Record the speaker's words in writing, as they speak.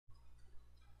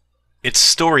It's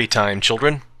story time,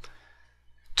 children.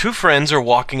 Two friends are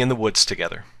walking in the woods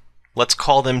together. Let's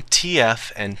call them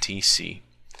TF and TC.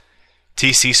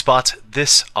 TC spots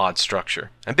this odd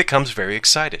structure and becomes very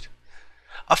excited.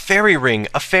 A fairy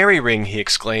ring, he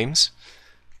exclaims.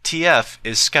 TF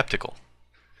is skeptical.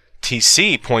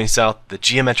 TC points out the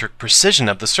geometric precision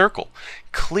of the circle,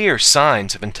 clear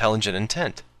signs of intelligent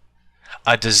intent.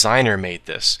 A designer made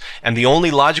this, and the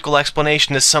only logical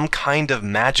explanation is some kind of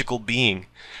magical being.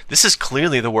 This is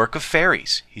clearly the work of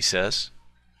fairies, he says.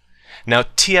 Now,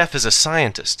 TF is a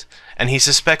scientist, and he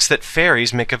suspects that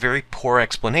fairies make a very poor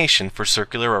explanation for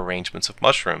circular arrangements of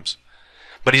mushrooms.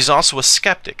 But he's also a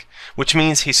skeptic, which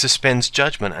means he suspends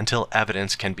judgment until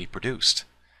evidence can be produced.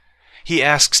 He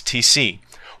asks TC,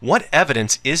 what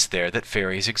evidence is there that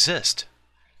fairies exist?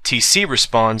 TC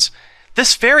responds,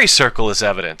 this fairy circle is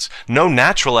evidence. No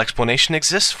natural explanation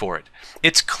exists for it.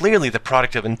 It's clearly the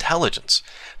product of intelligence.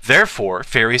 Therefore,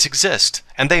 fairies exist,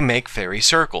 and they make fairy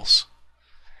circles.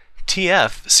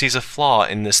 TF sees a flaw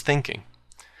in this thinking.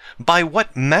 By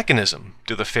what mechanism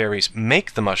do the fairies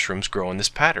make the mushrooms grow in this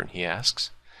pattern, he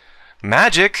asks.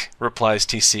 Magic, replies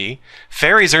TC.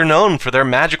 Fairies are known for their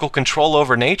magical control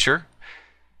over nature.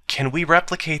 Can we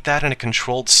replicate that in a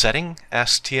controlled setting?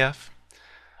 asks TF.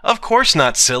 Of course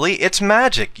not, silly. It's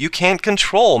magic. You can't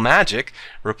control magic,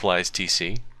 replies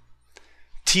TC.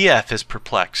 TF is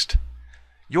perplexed.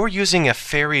 You're using a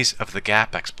fairies of the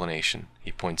gap explanation,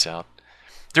 he points out.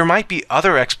 There might be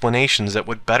other explanations that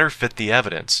would better fit the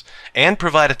evidence and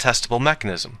provide a testable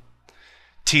mechanism.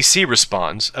 TC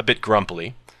responds, a bit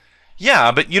grumpily,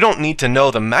 yeah, but you don't need to know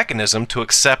the mechanism to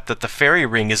accept that the fairy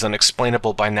ring is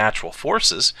unexplainable by natural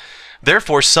forces.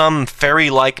 Therefore, some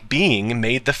fairy-like being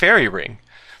made the fairy ring.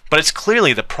 But it's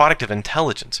clearly the product of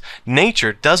intelligence.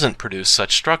 Nature doesn't produce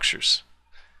such structures.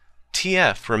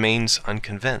 TF remains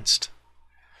unconvinced.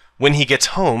 When he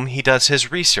gets home, he does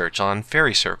his research on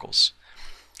fairy circles.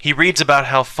 He reads about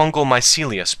how fungal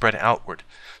mycelia spread outward,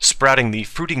 sprouting the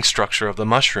fruiting structure of the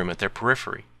mushroom at their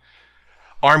periphery.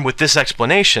 Armed with this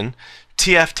explanation,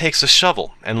 TF takes a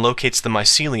shovel and locates the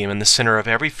mycelium in the center of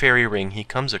every fairy ring he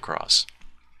comes across.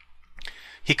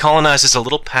 He colonizes a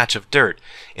little patch of dirt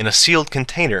in a sealed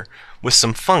container with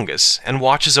some fungus and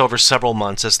watches over several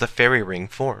months as the fairy ring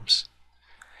forms.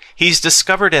 He's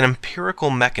discovered an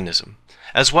empirical mechanism,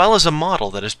 as well as a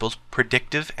model that is both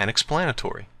predictive and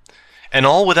explanatory, and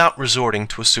all without resorting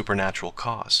to a supernatural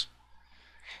cause.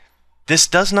 This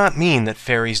does not mean that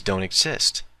fairies don't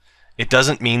exist. It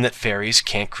doesn't mean that fairies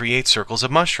can't create circles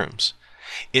of mushrooms.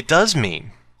 It does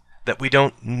mean that we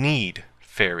don't need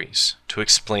fairies to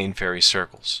explain fairy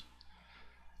circles.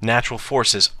 Natural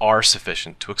forces are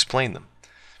sufficient to explain them.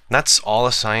 That's all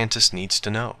a scientist needs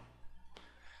to know.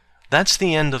 That's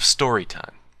the end of story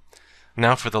time.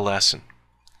 Now for the lesson.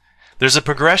 There's a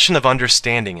progression of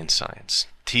understanding in science.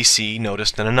 TC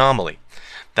noticed an anomaly.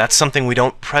 That's something we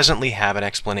don't presently have an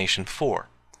explanation for.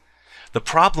 The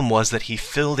problem was that he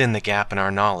filled in the gap in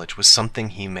our knowledge with something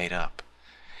he made up.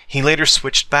 He later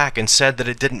switched back and said that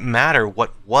it didn't matter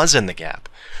what was in the gap.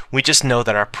 We just know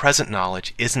that our present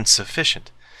knowledge isn't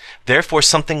sufficient. Therefore,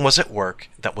 something was at work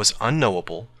that was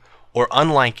unknowable or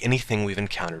unlike anything we've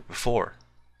encountered before.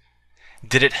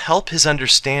 Did it help his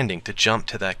understanding to jump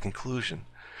to that conclusion?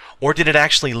 Or did it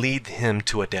actually lead him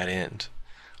to a dead end?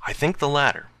 I think the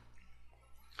latter.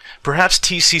 Perhaps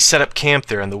TC set up camp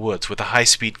there in the woods with a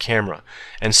high-speed camera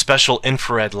and special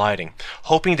infrared lighting,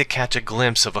 hoping to catch a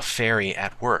glimpse of a fairy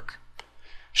at work.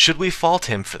 Should we fault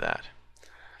him for that?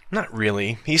 Not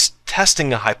really. He's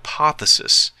testing a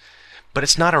hypothesis, but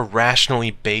it's not a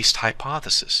rationally based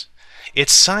hypothesis.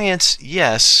 It's science,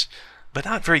 yes, but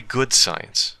not very good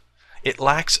science. It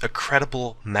lacks a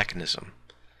credible mechanism.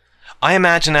 I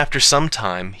imagine after some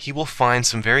time he will find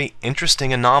some very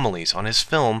interesting anomalies on his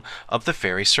film of the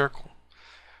fairy circle.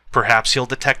 Perhaps he'll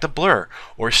detect a blur,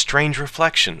 or a strange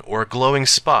reflection, or a glowing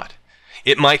spot.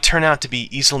 It might turn out to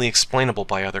be easily explainable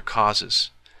by other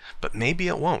causes. But maybe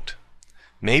it won't.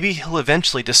 Maybe he'll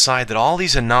eventually decide that all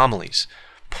these anomalies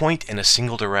point in a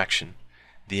single direction,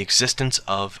 the existence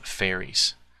of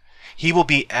fairies. He will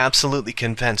be absolutely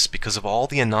convinced because of all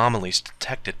the anomalies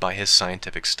detected by his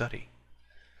scientific study.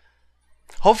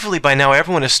 Hopefully by now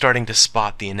everyone is starting to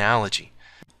spot the analogy.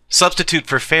 Substitute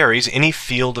for fairies any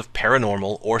field of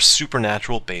paranormal or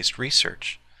supernatural-based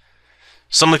research.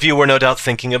 Some of you are no doubt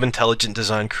thinking of intelligent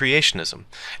design creationism,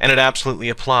 and it absolutely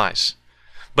applies.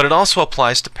 But it also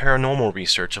applies to paranormal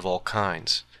research of all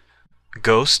kinds.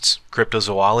 Ghosts,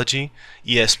 cryptozoology,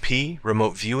 ESP,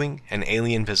 remote viewing, and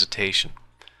alien visitation.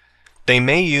 They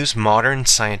may use modern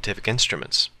scientific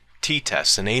instruments,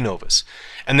 t-tests and ANOVAs,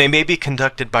 and they may be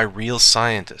conducted by real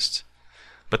scientists.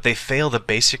 but they fail the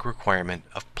basic requirement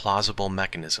of plausible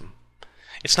mechanism.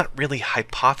 It's not really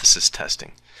hypothesis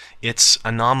testing, it's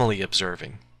anomaly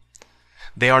observing.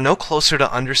 They are no closer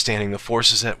to understanding the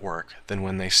forces at work than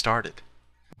when they started.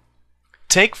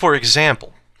 Take, for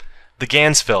example, the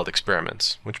Ganzfeld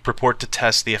experiments, which purport to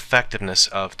test the effectiveness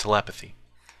of telepathy.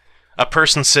 A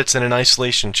person sits in an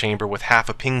isolation chamber with half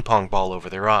a ping-pong ball over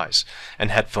their eyes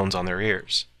and headphones on their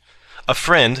ears. A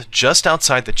friend, just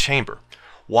outside the chamber,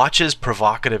 watches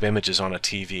provocative images on a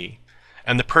TV,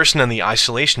 and the person in the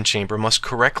isolation chamber must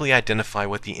correctly identify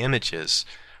what the image is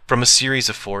from a series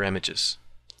of 4 images.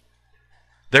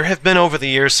 There have been over the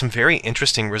years some very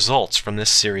interesting results from this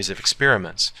series of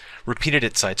experiments, repeated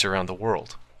at sites around the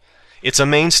world. It's a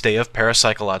mainstay of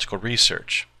parapsychological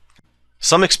research.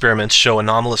 Some experiments show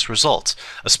anomalous results,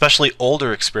 especially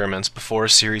older experiments before a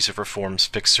series of reforms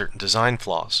fix certain design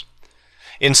flaws.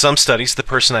 In some studies, the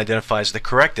person identifies the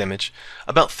correct image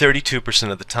about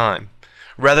 32% of the time,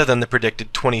 rather than the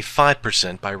predicted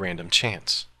 25% by random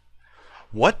chance.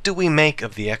 What do we make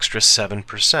of the extra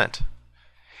 7%?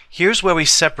 Here's where we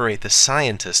separate the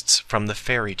scientists from the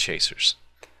fairy chasers.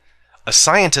 A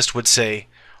scientist would say,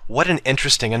 "What an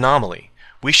interesting anomaly.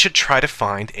 We should try to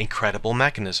find a credible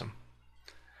mechanism."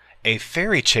 A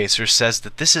fairy chaser says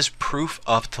that this is proof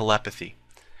of telepathy,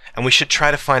 and we should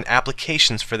try to find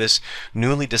applications for this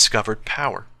newly discovered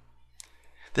power.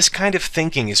 This kind of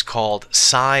thinking is called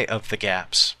sigh of the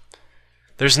gaps.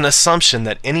 There's an assumption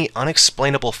that any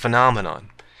unexplainable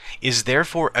phenomenon is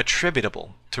therefore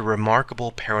attributable to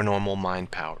remarkable paranormal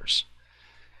mind powers.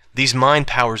 These mind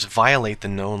powers violate the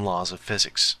known laws of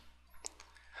physics.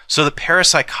 So the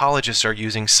parapsychologists are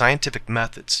using scientific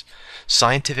methods,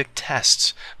 scientific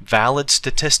tests, valid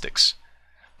statistics,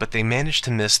 but they manage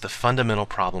to miss the fundamental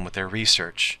problem with their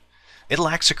research. It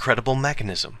lacks a credible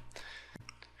mechanism.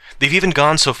 They've even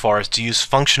gone so far as to use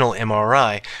functional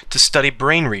MRI to study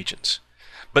brain regions.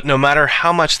 But no matter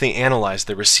how much they analyze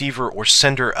the receiver or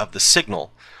sender of the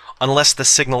signal, unless the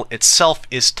signal itself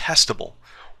is testable,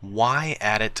 why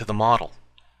add it to the model?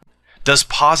 Does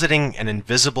positing an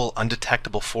invisible,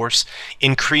 undetectable force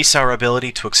increase our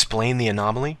ability to explain the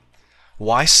anomaly?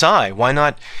 Why sigh? Why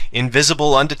not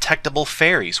invisible, undetectable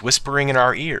fairies whispering in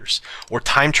our ears, or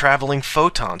time-traveling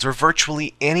photons, or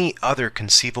virtually any other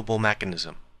conceivable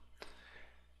mechanism?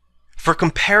 For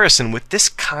comparison with this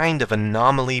kind of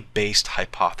anomaly-based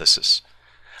hypothesis,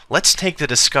 let's take the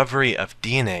discovery of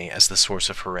DNA as the source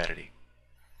of heredity.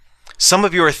 Some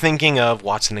of you are thinking of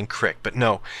Watson and Crick, but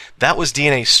no, that was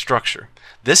DNA's structure.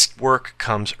 This work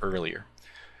comes earlier.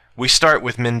 We start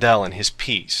with Mendel and his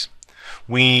Ps.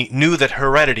 We knew that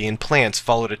heredity in plants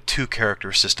followed a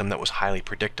 2-character system that was highly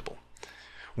predictable.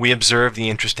 We observed the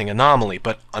interesting anomaly,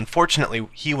 but unfortunately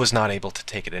he was not able to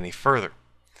take it any further.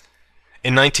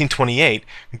 In 1928,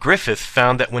 Griffith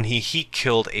found that when he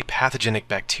heat-killed a pathogenic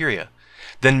bacteria,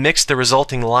 then mixed the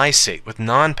resulting lysate with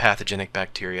non-pathogenic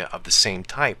bacteria of the same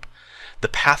type, the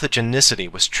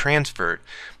pathogenicity was transferred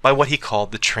by what he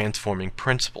called the transforming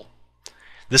principle.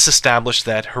 This established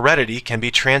that heredity can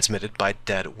be transmitted by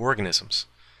dead organisms.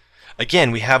 Again,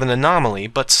 we have an anomaly,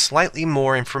 but slightly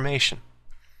more information.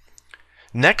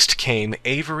 Next came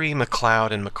Avery,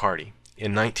 MacLeod, and McCarty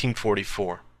in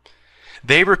 1944.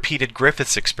 They repeated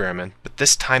Griffith's experiment, but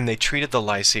this time they treated the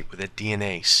lysate with a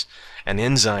DNase, an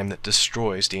enzyme that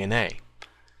destroys DNA.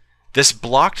 This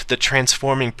blocked the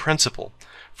transforming principle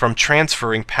from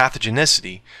transferring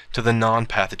pathogenicity to the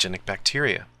non-pathogenic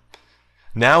bacteria.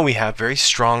 Now we have very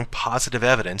strong positive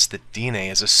evidence that DNA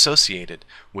is associated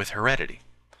with heredity.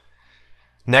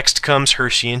 Next comes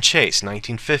Hershey and Chase,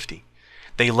 1950.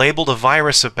 They labeled a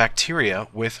virus of bacteria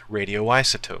with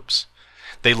radioisotopes.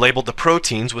 They labeled the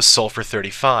proteins with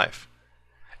sulfur-35,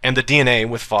 and the DNA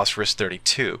with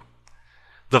phosphorus-32.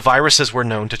 The viruses were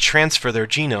known to transfer their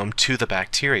genome to the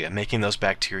bacteria, making those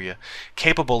bacteria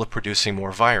capable of producing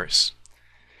more virus.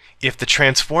 If the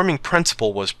transforming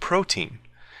principle was protein,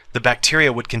 the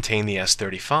bacteria would contain the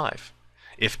S35.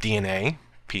 If DNA,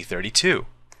 P32.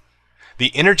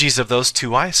 The energies of those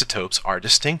 2 isotopes are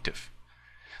distinctive.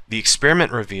 The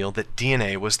experiment revealed that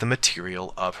DNA was the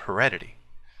material of heredity.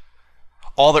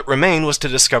 All that remained was to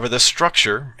discover the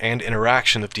structure and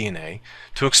interaction of DNA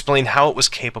to explain how it was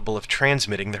capable of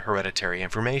transmitting the hereditary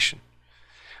information.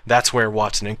 That's where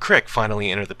Watson and Crick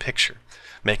finally enter the picture,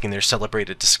 making their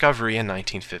celebrated discovery in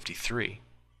 1953.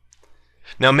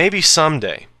 Now maybe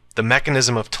someday, the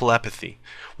mechanism of telepathy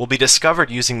will be discovered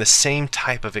using the same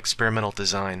type of experimental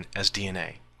design as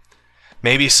DNA.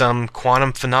 Maybe some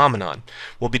quantum phenomenon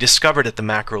will be discovered at the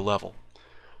macro level,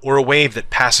 or a wave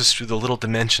that passes through the little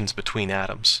dimensions between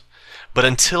atoms. But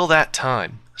until that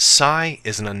time, psi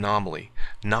is an anomaly,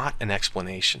 not an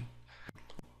explanation.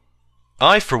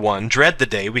 I, for one, dread the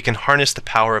day we can harness the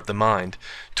power of the mind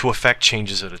to effect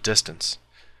changes at a distance.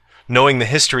 Knowing the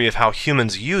history of how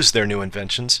humans use their new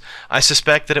inventions, I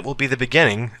suspect that it will be the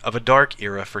beginning of a dark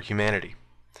era for humanity.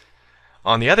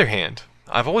 On the other hand,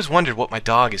 I've always wondered what my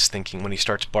dog is thinking when he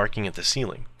starts barking at the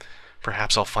ceiling.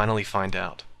 Perhaps I'll finally find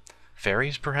out.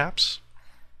 Fairies, perhaps?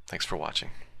 Thanks for watching.